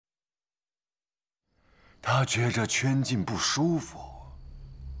他觉着圈禁不舒服，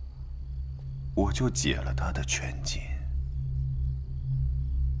我就解了他的圈禁。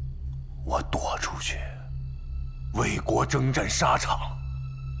我躲出去，为国征战沙场，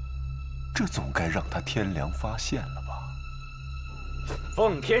这总该让他天良发现了吧？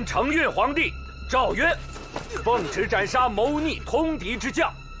奉天承运皇帝诏曰：奉旨斩杀谋逆通敌之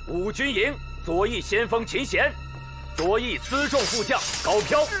将五军营左翼先锋秦贤，左翼辎重副将高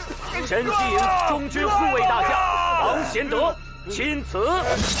飘，神机营中军护卫大将王贤德，钦此。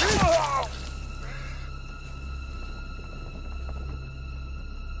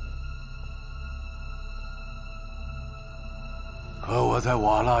可我在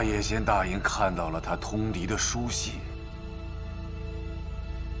瓦剌野先大营看到了他通敌的书信，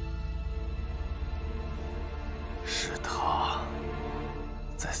是他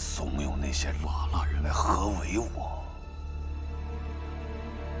在怂恿那些瓦剌人来合围我。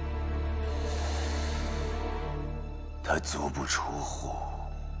他足不出户，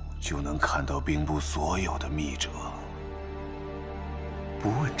就能看到兵部所有的密折，不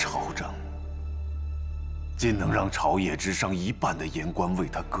问朝政，竟能让朝野之上一半的言官为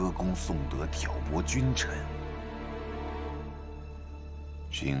他歌功颂德、挑拨君臣。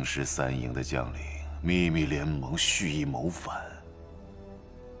军师三营的将领秘密联盟，蓄意谋反，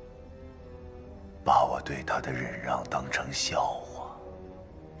把我对他的忍让当成笑话，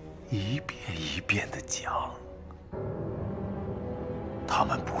一遍一遍地讲。他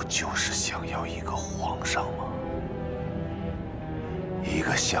们不就是想要一个皇上吗？一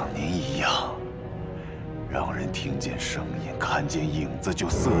个像您一样，让人听见声音、看见影子就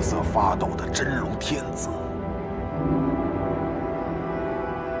瑟瑟发抖的真龙天子。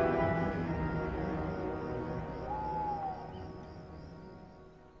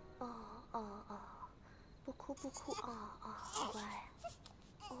不哭不哭乖。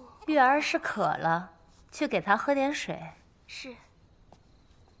玉儿是渴了，去给她喝点水。是。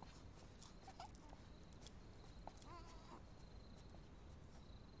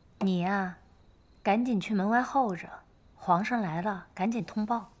你呀，赶紧去门外候着，皇上来了，赶紧通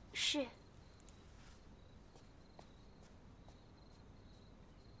报。是。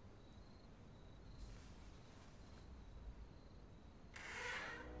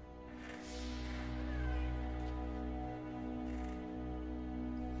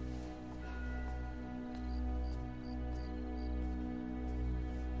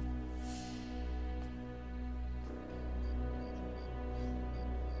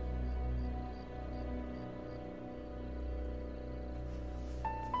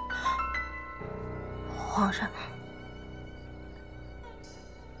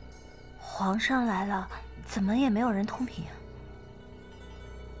皇上来了，怎么也没有人通禀啊？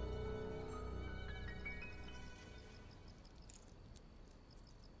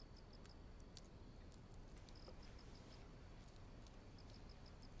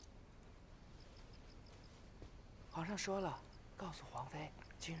皇上说了，告诉皇妃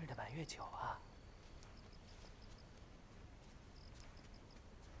今日的满月酒啊。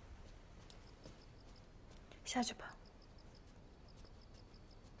下去吧。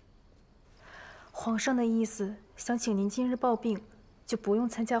皇上的意思，想请您今日抱病，就不用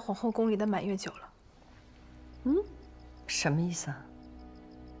参加皇后宫里的满月酒了。什么意思啊？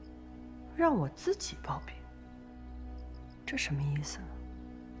让我自己抱病，这什么意思啊？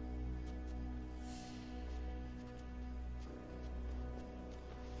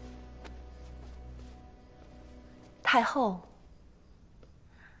太后，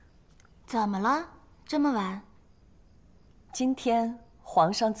怎么了？这么晚？今天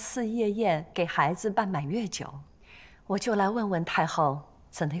皇上赐夜宴给孩子办满月酒，我就来问问太后，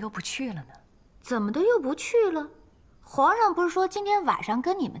怎的又不去了呢？怎么的又不去了？皇上不是说今天晚上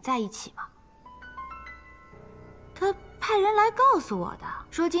跟你们在一起吗？他派人来告诉我的，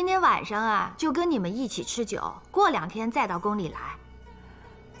说今天晚上啊就跟你们一起吃酒，过2天再到宫里来。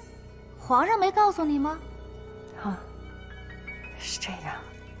皇上没告诉你吗？啊，是这样。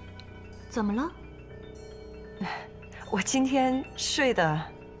怎么了？我今天睡得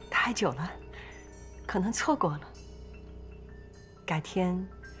太久了，可能错过了。改天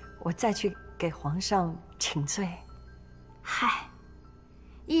我再去给皇上请罪。嗨，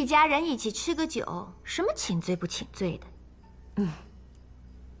一家人一起吃个酒，什么请罪不请罪的？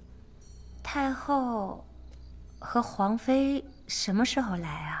太后和皇妃什么时候来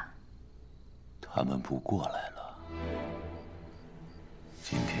啊？他们不过来了。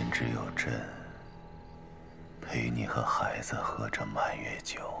今天只有朕陪你和孩子喝着满月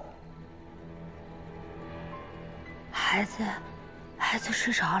酒。孩子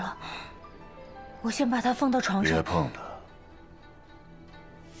睡着了，我先把他放到床上。别碰他，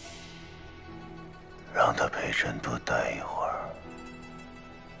让让他陪朕多待一会儿。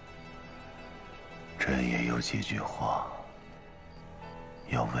朕也有几句话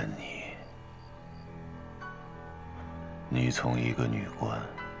要问你。你从一个女官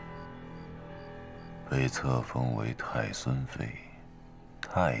被册封为太孙妃、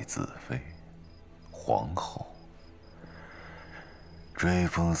太子妃、皇后，追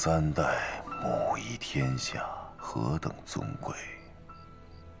封3代，母仪天下，何等尊贵！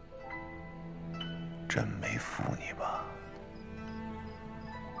朕没负你吧？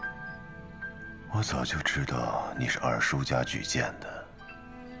我早就知道你是二叔家举荐的，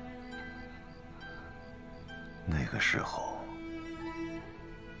那个时候，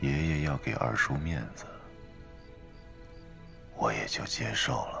爷爷要给二叔面子，我也就接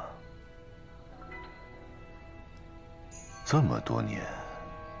受了。这么多年，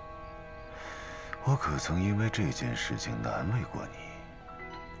我可曾因为这件事情难为过你？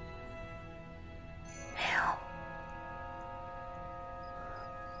没有。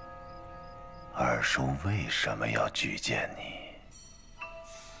二叔为什么要举荐你？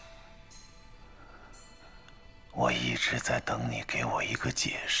我一直在等你给我一个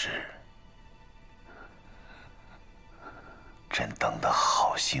解释。朕等得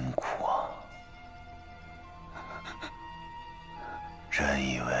好辛苦啊！朕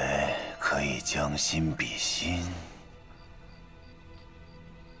以为可以将心比心，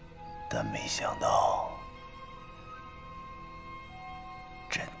但没想到，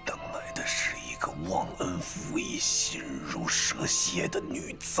朕等来的是一个忘恩负义、心如蛇蝎的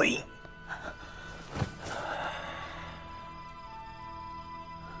女贼。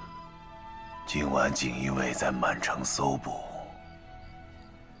今晚锦衣卫在满城搜捕，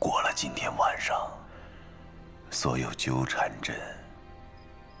过了今天晚上，所有纠缠朕、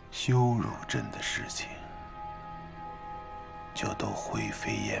羞辱朕的事情，就都灰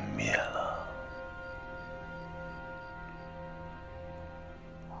飞烟灭了。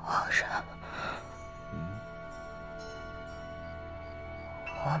皇上，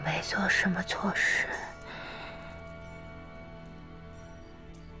我没做什么错事。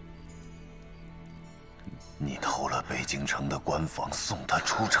你偷了北京城的官房，送他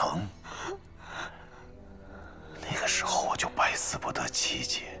出城。那个时候我就百思不得其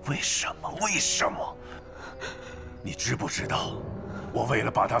解，为什么？为什么？你知不知道，我为了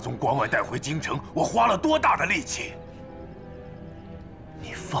把他从关外带回京城，我花了多大的力气？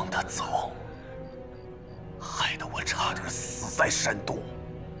你放他走，害得我差点死在山东。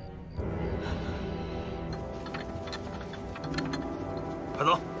快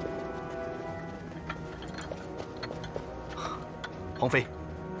走！皇妃，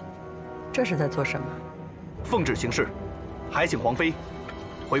这是在做什么？奉旨行事，还请皇妃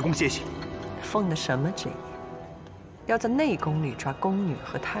回宫歇息。奉的什么旨意？要在内宫里抓宫女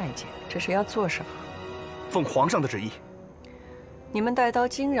和太监，这是要做什么？奉皇上的旨意。你们带刀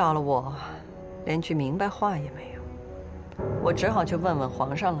惊扰了我，连句明白话也没有，我只好去问问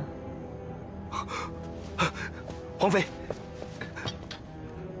皇上了。皇妃，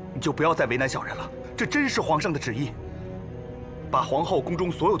你就不要再为难小人了，这真是皇上的旨意。把皇后宫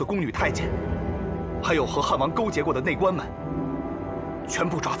中所有的宫女太监，还有和汉王勾结过的内官们，全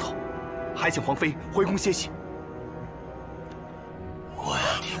部抓走，还请皇妃回宫歇息。我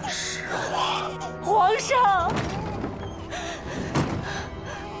要听实话。皇上，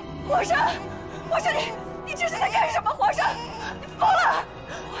皇上，皇上，你这是在干什么？皇上，你疯了！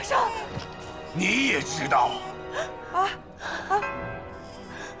皇上，你也知道。皇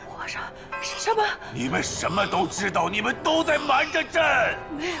上，什么？你们什么都知道，你们都在瞒着朕。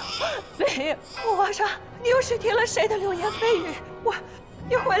没有，皇上，你又是听了谁的流言蜚语？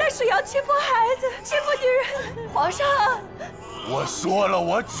你回来是要欺负孩子，欺负女人？皇上，我说了，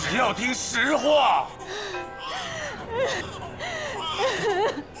我只要听实话。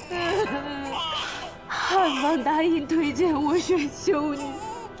汉王答应推荐我选修女，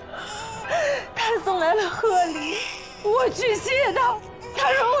他送来了贺礼，我去谢他。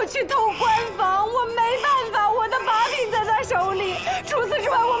他说我去偷官房，我没办法，我的把柄在他手里。除此之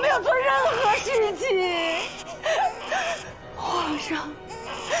外，我没有做任何事情。皇上，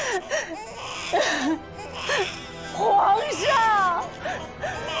皇上，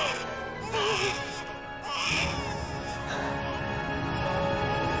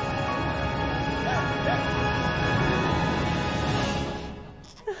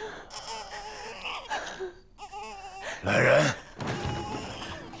来人！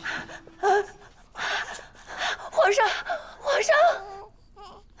皇上，皇上，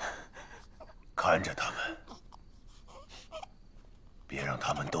看着他们，别让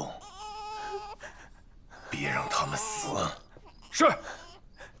他们动，别让他们死。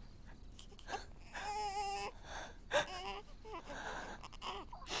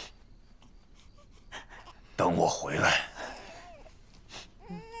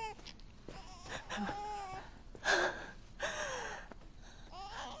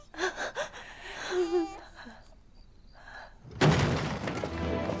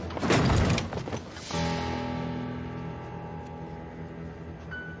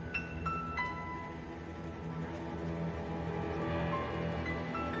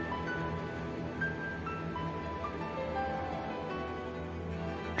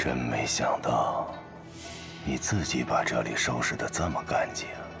真没想到，你自己把这里收拾得这么干净。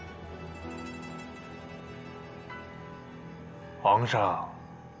皇上，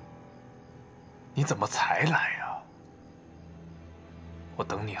你怎么才来呀？我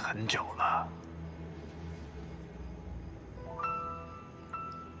等你很久了。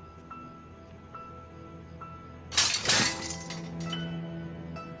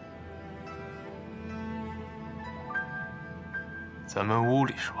咱们屋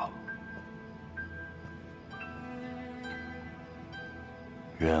里说。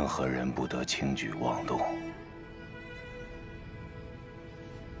任何人不得轻举妄动。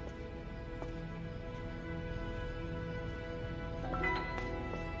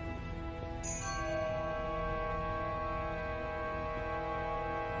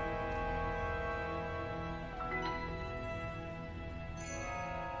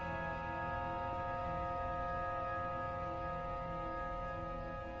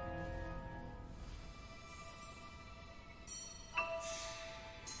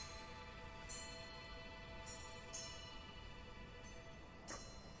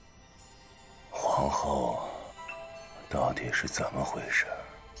皇后，到底是怎么回事？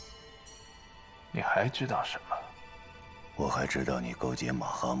你还知道什么？我还知道你勾结马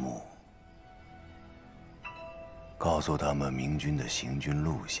哈木，告诉他们明军的行军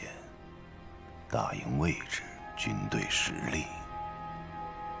路线、大营位置、军队实力。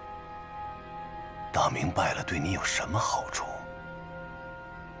大明败了，对你有什么好处？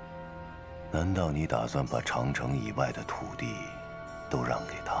难道你打算把长城以外的土地都让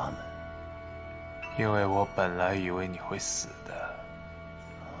给他们？因为我本来以为你会死的，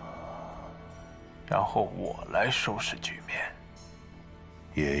然后我来收拾局面。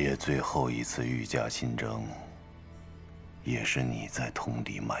爷爷最后一次御驾亲征，也是你在通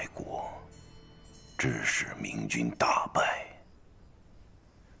敌卖国，致使明军大败。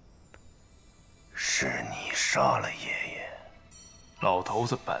是你杀了爷爷。老头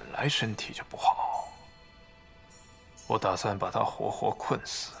子本来身体就不好，我打算把他活活困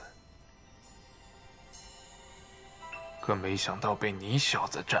死。可没想到被你小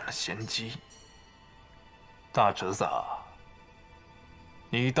子占了先机。大侄子啊，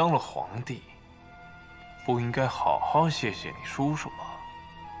你当了皇帝，不应该好好谢谢你叔叔吗？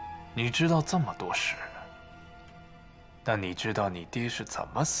你知道这么多事，但你知道你爹是怎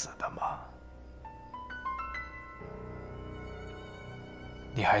么死的吗？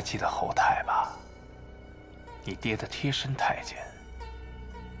你还记得侯太吧？你爹的贴身太监。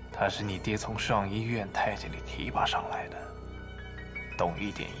他是你爹从上医院太监里提拔上来的，懂一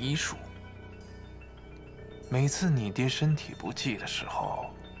点医术。每次你爹身体不济的时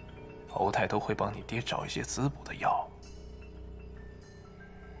候，侯太都会帮你爹找一些滋补的药。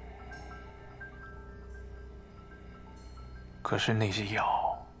可是那些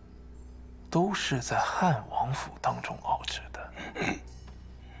药，都是在汉王府当中熬制的，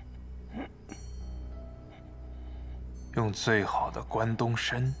用最好的关东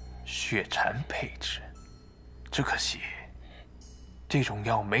参、血蝉配制。只可惜，这种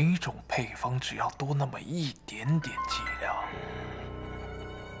药每种配方只要多那么一点点剂量，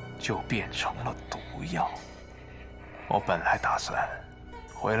就变成了毒药。我本来打算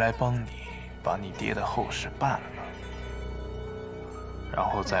回来帮你把你爹的后事办了，然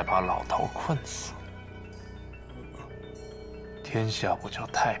后再把老头困死，天下不就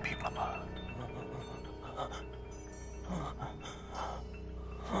太平了吗？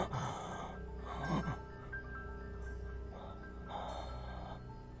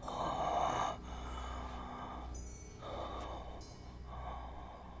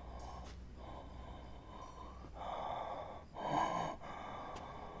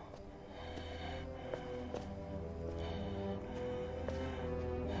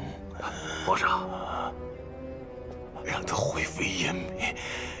皇上，让他灰飞烟灭，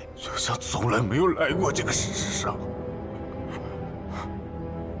就像从来没有来过这个世上。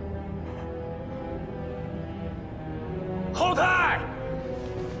后太，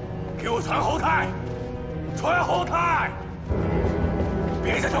给我传后太，传后太！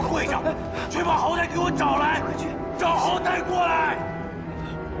别在这跪着，去把后太给我找来，快去找后太过来！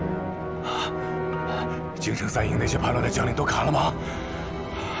京城三营那些叛乱的将领都砍了吗？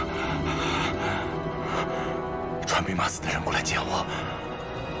传兵马司的人过来见我，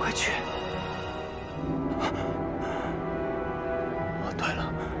快去！对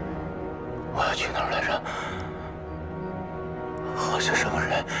了，我要去哪儿来着？好像什么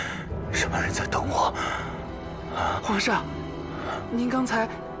人在等我。皇上，您刚才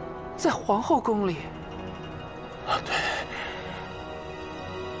在皇后宫里。啊，对。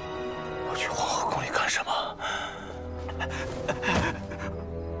我去皇后宫里干什么？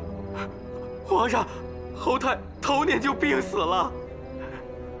皇上，侯太头年就病死了。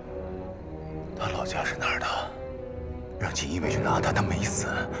他老家是哪儿的？让锦衣卫去拿他，他没死。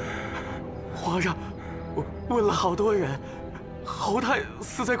皇上，我问了好多人，侯太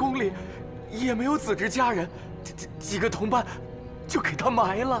死在宫里，也没有子侄家人，几个同伴就给他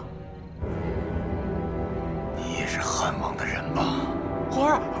埋了。你也是汉王的人吧？皇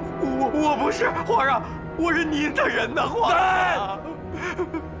上，我不是皇上，我是您的人呐，皇上。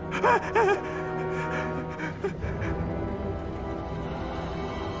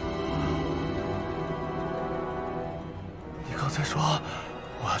你刚才说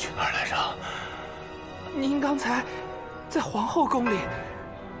我要去哪儿来着？您刚才在皇后宫里，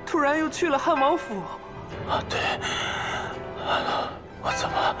突然又去了汉王府。啊，对。我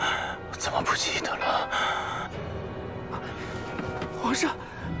怎么不记得了？皇上，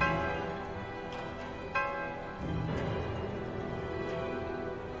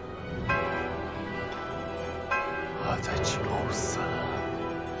他在求死。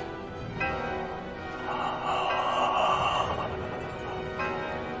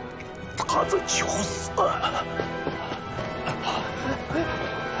他在求死。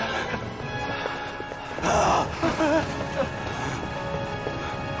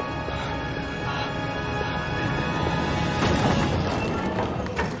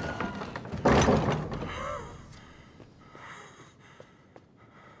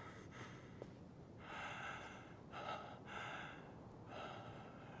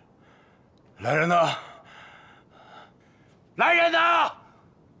来人呐！来人呐！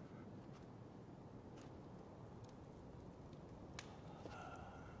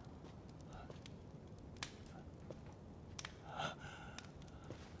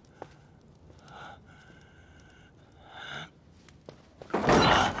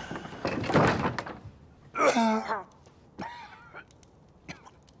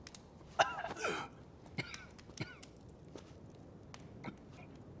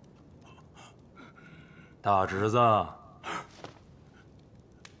大侄子，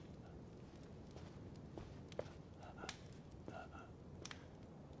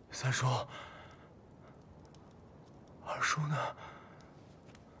三叔，二叔呢？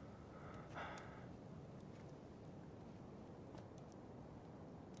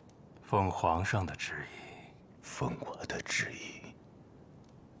奉皇上的旨意，奉我的旨意。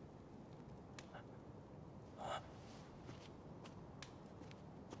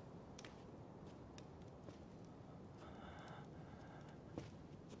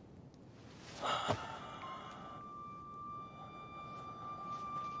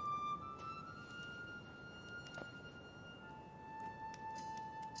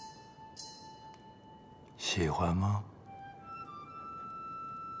喜欢吗？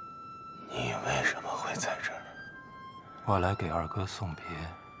你为什么会在这儿？我来给二哥送别。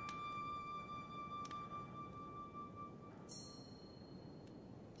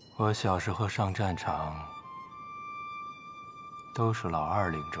我小时候上战场，都是老二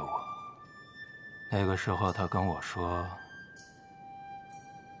领着我。那个时候他跟我说：“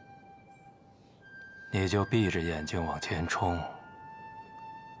你就闭着眼睛往前冲，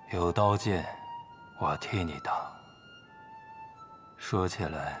有刀剑。”我替你打。说起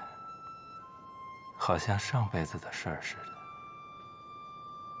来，好像上辈子的事儿似的。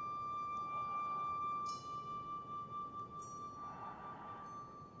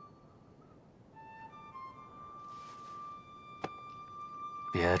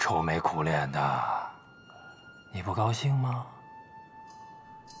别愁眉苦脸的，你不高兴吗？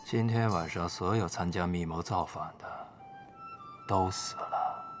今天晚上所有参加密谋造反的都死了。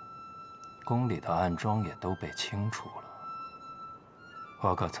宫里的暗桩也都被清除了，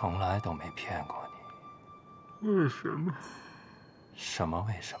我可从来都没骗过你。为什么？什么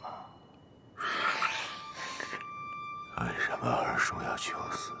为什么？为什么二叔要求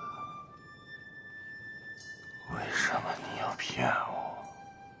死？为什么你要骗我？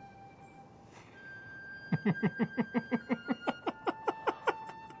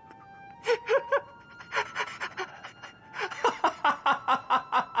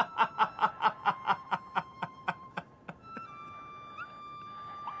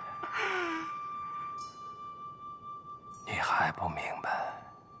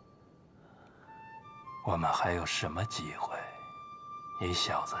我们还有什么机会？你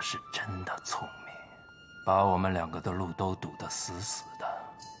小子是真的聪明，把我们两个的路都堵得死死的。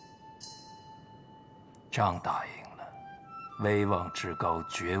仗打赢了，威望之高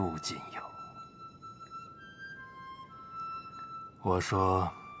绝无仅有。我说，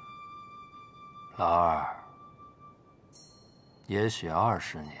老二，也许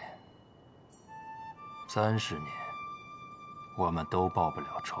20年、30年，我们都报不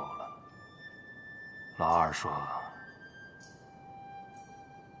了仇了。老二说，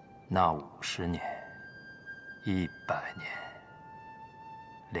那50年、100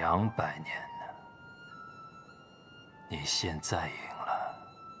年、200年呢？你现在赢了，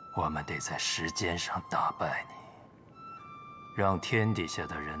我们得在时间上打败你，让天底下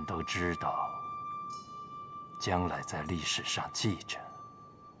的人都知道，将来在历史上记着，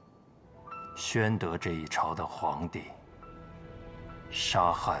宣德这一朝的皇帝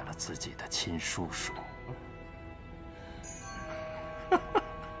杀害了自己的亲叔叔。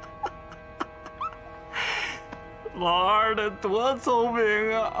老二的多聪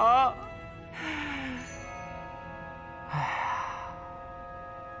明啊！啊！哎呀，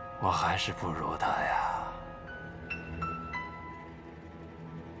我还是不如他呀。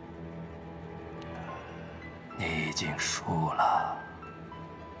你已经输了，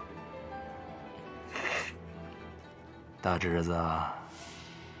大侄子，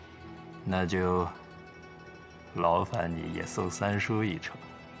那就劳烦你也送三叔一程，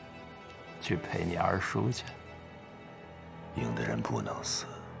去陪你二叔去。赢的人不能死，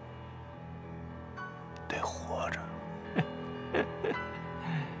得活着。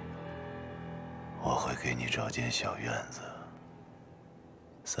我会给你找间小院子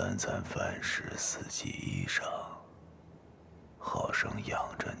，3餐饭食，4季衣裳，好生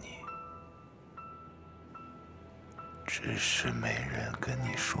养着你。只是没人跟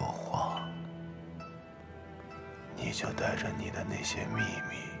你说话，你就带着你的那些秘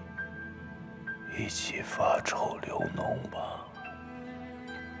密一起发臭流脓吧。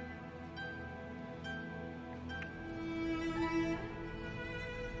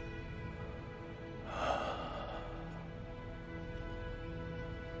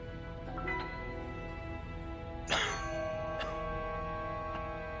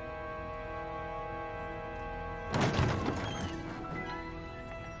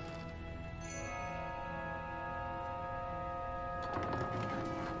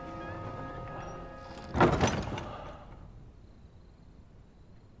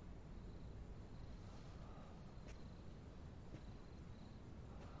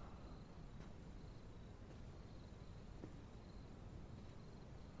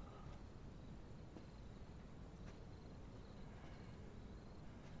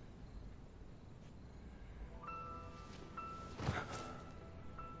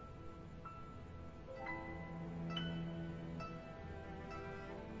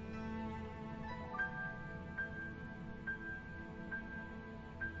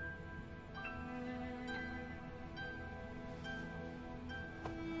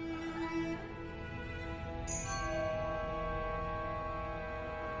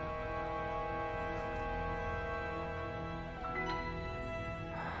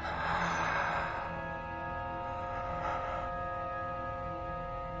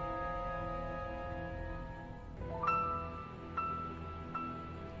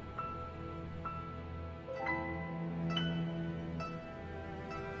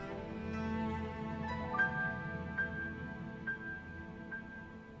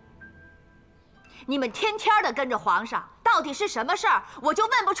你们天天的跟着皇上，到底是什么事儿？我就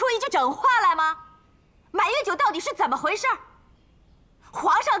问不出一句整话来吗？满月酒到底是怎么回事？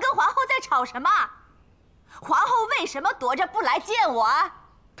皇上跟皇后在吵什么？皇后为什么躲着不来见我？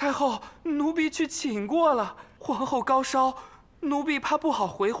太后，奴婢去请过了，皇后高烧，奴婢怕不好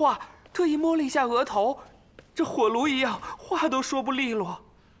回话，特意摸了一下额头，这火炉一样，话都说不利落。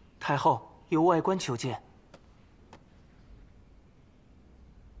太后，有外官求见。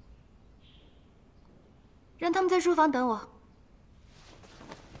让他们在书房等我。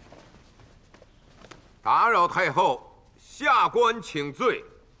打扰太后，下官请罪。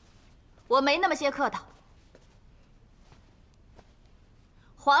我没那么些客套。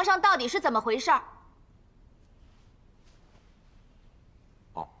皇上到底是怎么回事？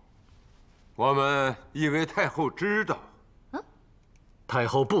哦，我们以为太后知道。太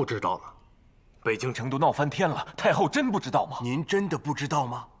后不知道了。北京城都闹翻天了，太后真不知道吗？您真的不知道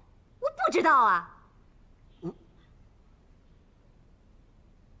吗？我不知道啊。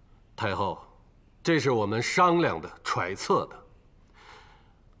太后，这是我们商量的、揣测的。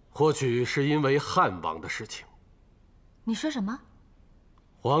或许是因为汉王的事情。你说什么？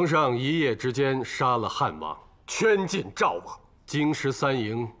皇上一夜之间杀了汉王，圈禁赵王，京师3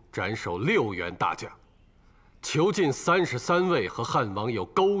营斩首6员大将，囚禁33位和汉王有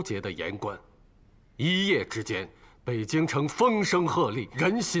勾结的言官。一夜之间，北京城风声鹤唳，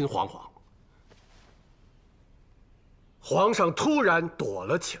人心惶惶。皇上突然躲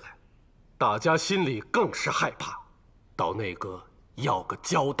了起来，大家心里更是害怕，到内阁要个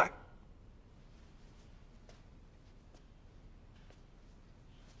交代。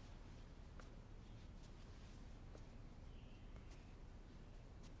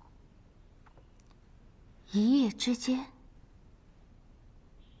一夜之间，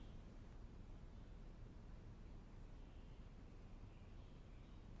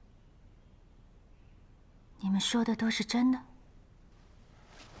你们说的都是真的？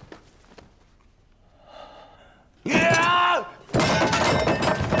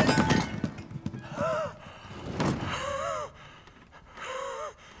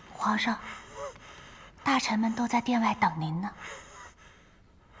皇上，大臣们都在殿外等您呢。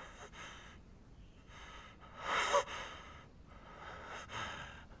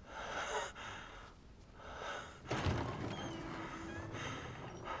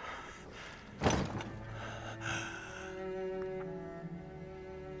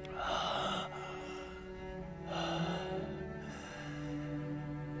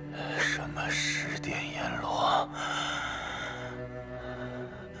什么十殿阎罗？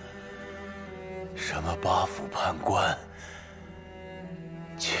什么八府判官？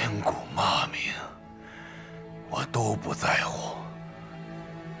千古骂名，我都不在乎。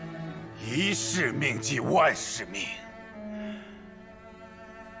一世命即万世命。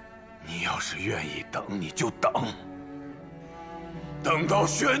你要是愿意等，你就等，等到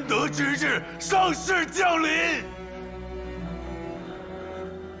宣德之日，上世降临。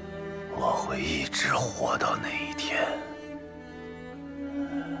我会一直活到那一天。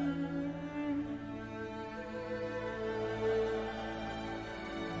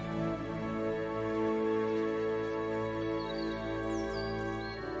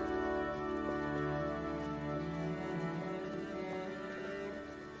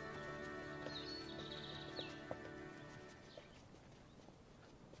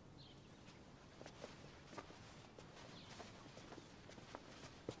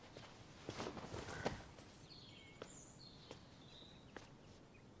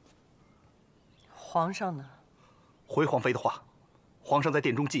皇上呢？回皇妃的话，皇上在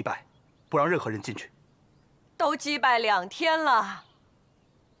殿中祭拜，不让任何人进去。都祭拜2天了，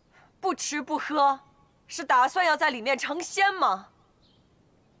不吃不喝，是打算要在里面成仙吗？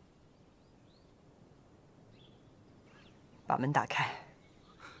把门打开。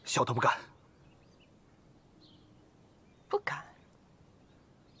小的不敢。不敢。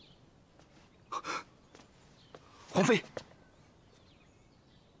皇妃。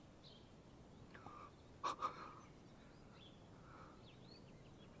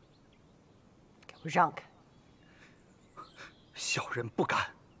给我让开！小人不敢。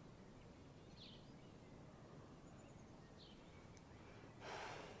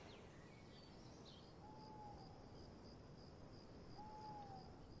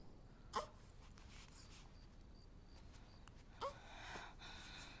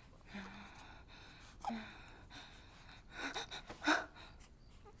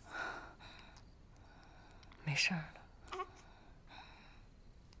没事了。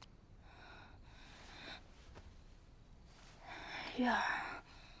月儿，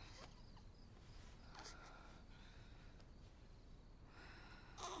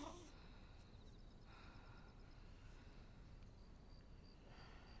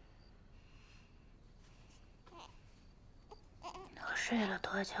我睡了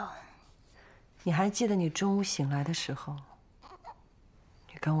多久？你还记得你中午醒来的时候，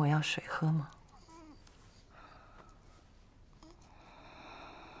你跟我要水喝吗？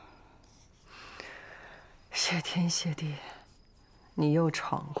谢天谢地，你又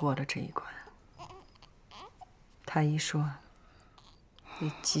闯过了这一关。太医说，你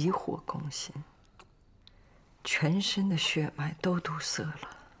急火攻心，全身的血脉都堵塞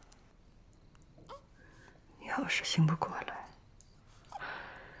了。你要是醒不过来，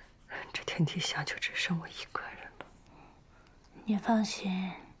这天底下就只剩我一个人了。你放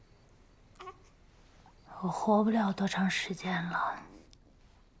心，我活不了多长时间了。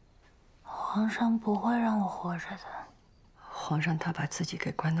皇上不会让我活着的。皇上他把自己给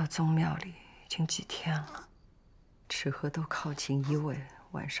关到宗庙里，已经几天了，吃喝都靠锦衣卫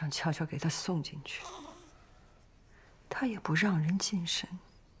晚上悄悄给他送进去。他也不让人近身。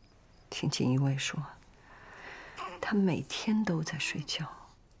听锦衣卫说，他每天都在睡觉，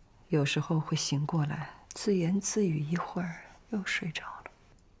有时候会醒过来，自言自语一会儿，又睡着了。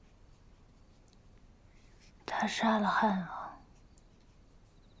他杀了汉王。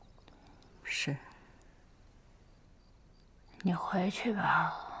是。你回去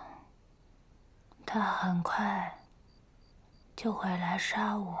吧，他很快就会来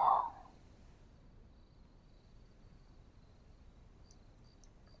杀我。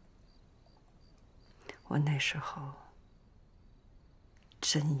我那时候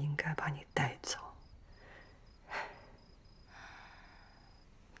真应该把你带走。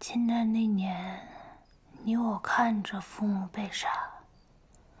靖难那年，你我看着父母被杀，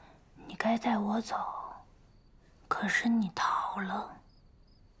你该带我走，可是你逃了，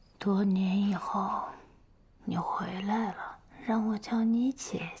多年以后，你回来了，让我叫你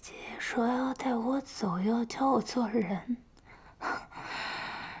姐姐，说要带我走，要教我做人，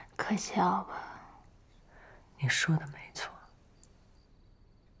可笑吧？你说的没错，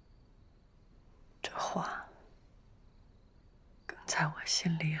这话梗在我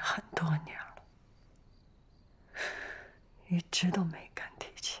心里很多年了，一直都没敢提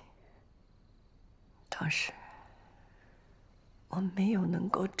起。当时我没有能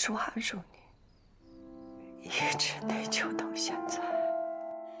够抓住你，一直内疚到现在。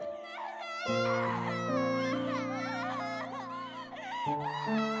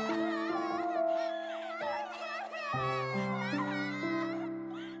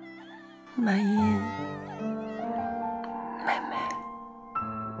满音，妹妹，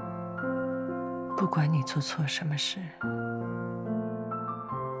不管你做错什么事，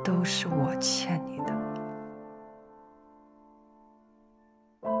都是我欠你的。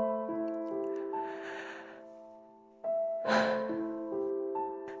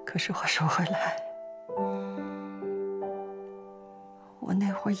可是话说回来，我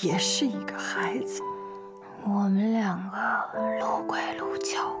那会儿也是一个孩子。我们两个路归路，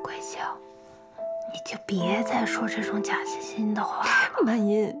桥归桥，你就别再说这种假惺惺的话了。满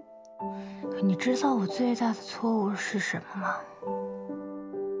音，可你知道我最大的错误是什么吗？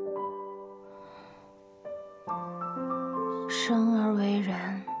生而为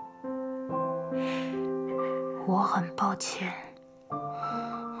人，我很抱歉。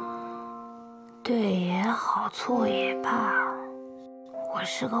对也好，错也罢，我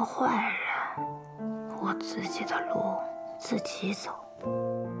是个坏人，我自己的路自己走。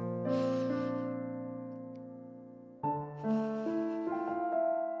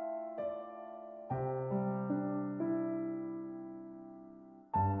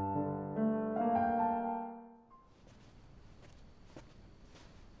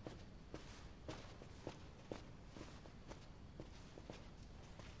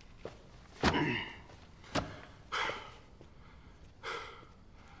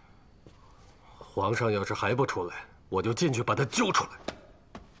皇上要是还不出来，我就进去把他揪出来。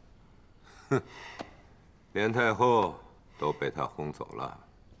哼，连太后都被他轰走了，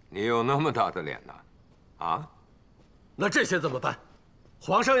你有那么大的脸呢？啊？那这些怎么办？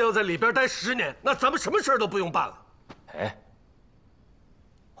皇上要在里边待10年，那咱们什么事儿都不用办了。哎，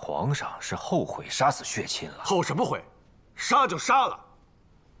皇上是后悔杀死血亲了。后什么悔？杀就杀了。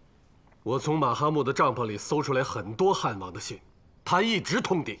我从马哈木的帐篷里搜出来很多汉王的信，他一直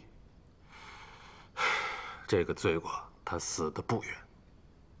通敌。这个罪过，他死得不冤。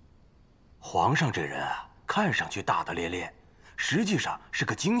皇上这人啊，看上去大大咧咧，实际上是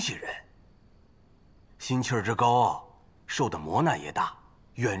个精细人。心气儿之高傲，受的磨难也大，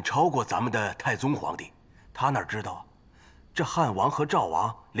远超过咱们的太宗皇帝。他哪知道，这汉王和赵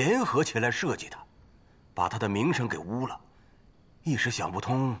王联合起来设计他，把他的名声给污了。一时想不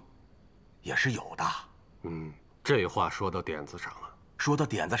通，也是有的。这话说到点子上了。说到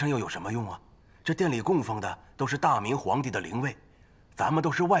点子上又有什么用啊？这殿里供奉的都是大明皇帝的灵位，咱们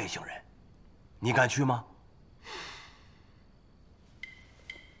都是外姓人，你敢去吗？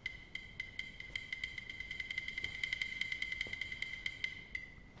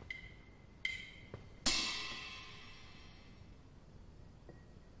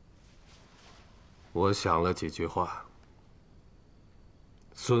我想了几句话。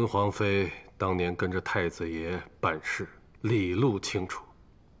孙皇妃当年跟着太子爷办事，理路清楚。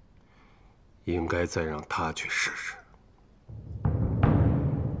应该再让他去试试。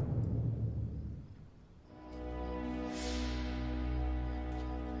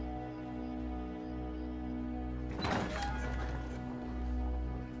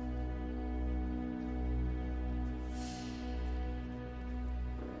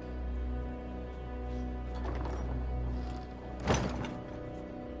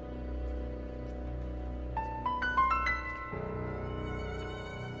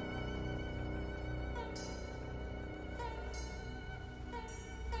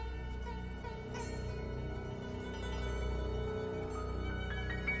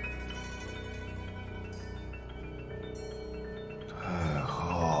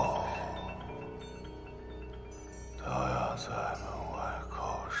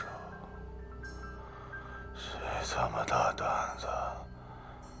这么大胆子，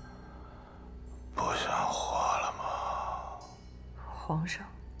不想活了吗？皇上，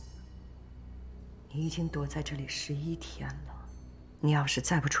你已经躲在这里11天了，你要是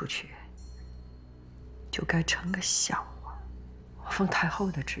再不出去，就该成个笑话。我奉太后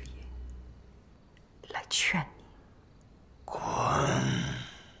的旨意来劝你。滚！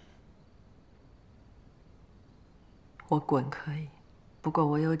我滚可以，不过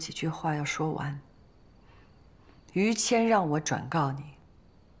我有几句话要说完。于谦让我转告你，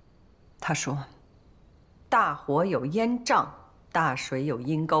他说：“大火有烟瘴，大水有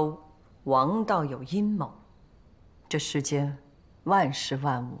阴沟，王道有阴谋。这世间万事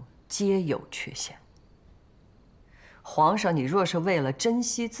万物皆有缺陷。皇上，你若是为了珍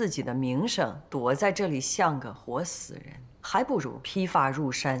惜自己的名声，躲在这里像个活死人，还不如披发入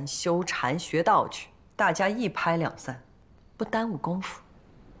山修禅学道去，大家一拍两散，不耽误功夫。”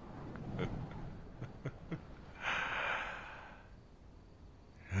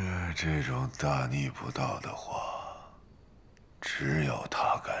这种大逆不道的话，只有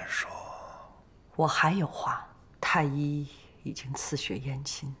他敢说。我还有话，太医已经刺血验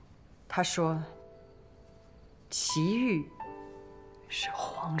亲，他说祁煜是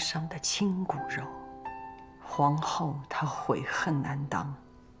皇上的亲骨肉，皇后她悔恨难当，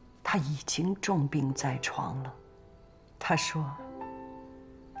她已经重病在床了。他说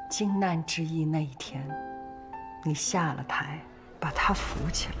靖难之役那一天，你下了台把她扶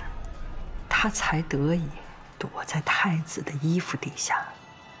起来，她才得以躲在太子的衣服底下，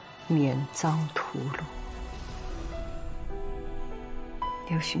免遭屠戮。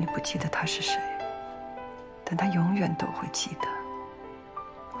也许你不记得他是谁，但他永远都会记得。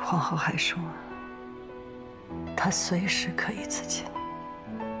皇后还说，他随时可以自尽，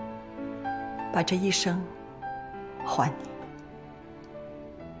把这一生还你。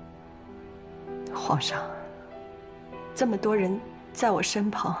皇上，这么多人在我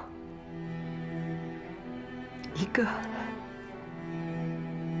身旁，一个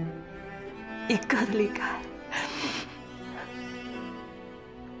一个的离开，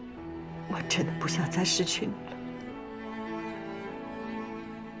我真的不想再失去你了。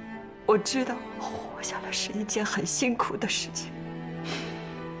我知道活下来是一件很辛苦的事情，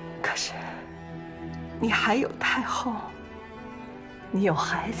可是你还有太后，你有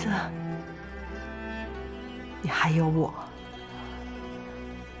孩子，你还有我。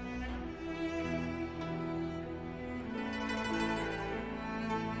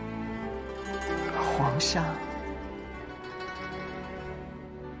皇上，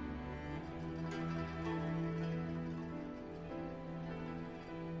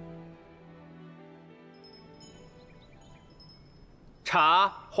察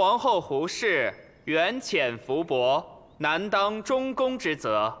皇后胡氏远浅福薄，难当中宫之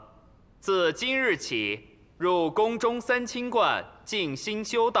责。自今日起，入宫中3清观，静心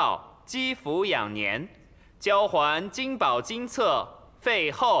修道，积福养年，交还金宝金册，废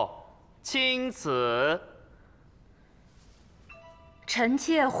后钦此。臣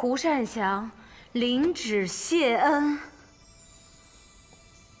妾胡善祥领旨谢恩。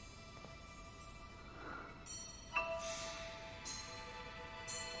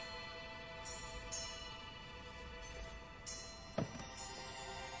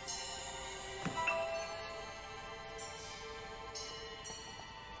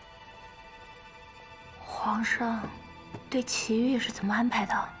皇上对祁煜是怎么安排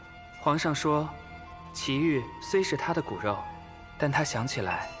的？皇上说，祁煜虽是他的骨肉，但他想起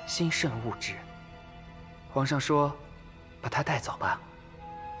来心甚物质。皇上说，把他带走吧，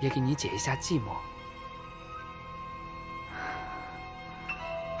也给你解一下寂寞。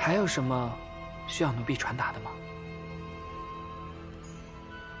还有什么需要奴婢传达的吗？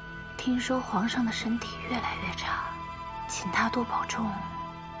听说皇上的身体越来越差，请他多保重。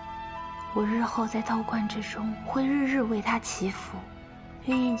我日后在道观之中会日日为他祈福，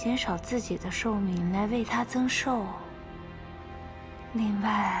愿意减少自己的寿命来为他增寿。另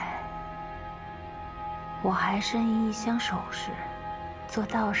外，我还剩一箱首饰，做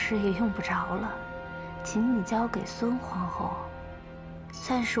道士也用不着了，请你交给孙皇后，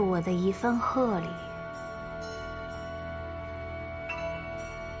算是我的一份贺礼。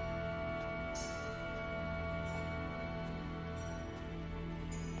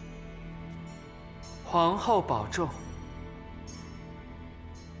皇后保重。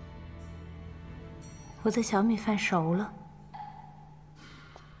我的小米饭熟了。